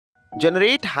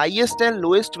Generate highest and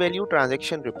lowest value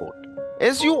transaction report.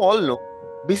 As you all know,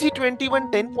 Busy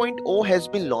 21.10.0 has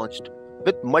been launched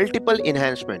with multiple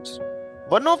enhancements,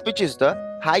 one of which is the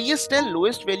highest and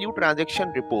lowest value transaction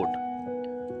report.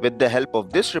 With the help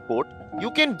of this report, you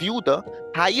can view the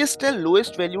highest and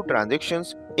lowest value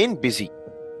transactions in Busy.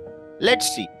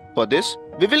 Let's see. For this,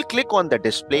 we will click on the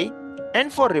display,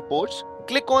 and for reports,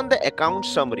 click on the account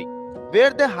summary, where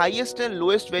the highest and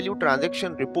lowest value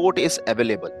transaction report is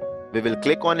available. We will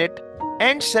click on it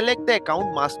and select the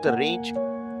account master range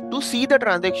to see the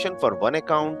transaction for one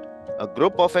account, a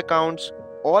group of accounts,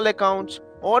 all accounts,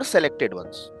 or selected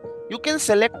ones. You can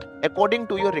select according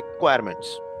to your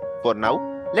requirements. For now,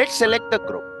 let's select the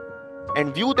group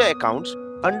and view the accounts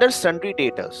under sundry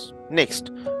datas.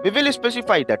 Next, we will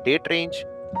specify the date range,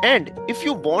 and if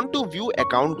you want to view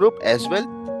account group as well,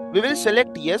 we will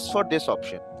select yes for this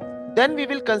option. Then we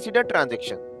will consider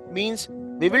transaction, means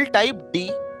we will type D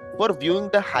for viewing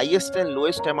the highest and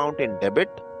lowest amount in debit,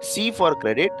 C for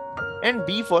credit, and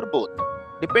B for both,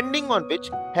 depending on which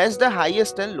has the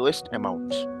highest and lowest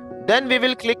amounts. Then we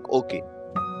will click OK.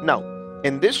 Now,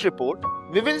 in this report,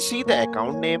 we will see the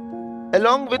account name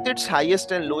along with its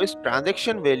highest and lowest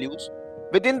transaction values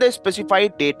within the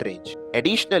specified date range.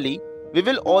 Additionally, we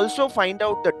will also find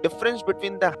out the difference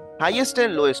between the highest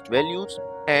and lowest values,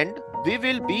 and we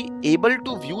will be able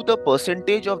to view the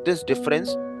percentage of this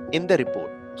difference in the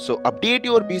report. So update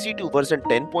your Busy to version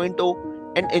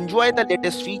 10.0 and enjoy the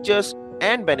latest features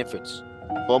and benefits.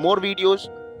 For more videos,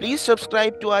 please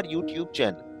subscribe to our YouTube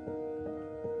channel.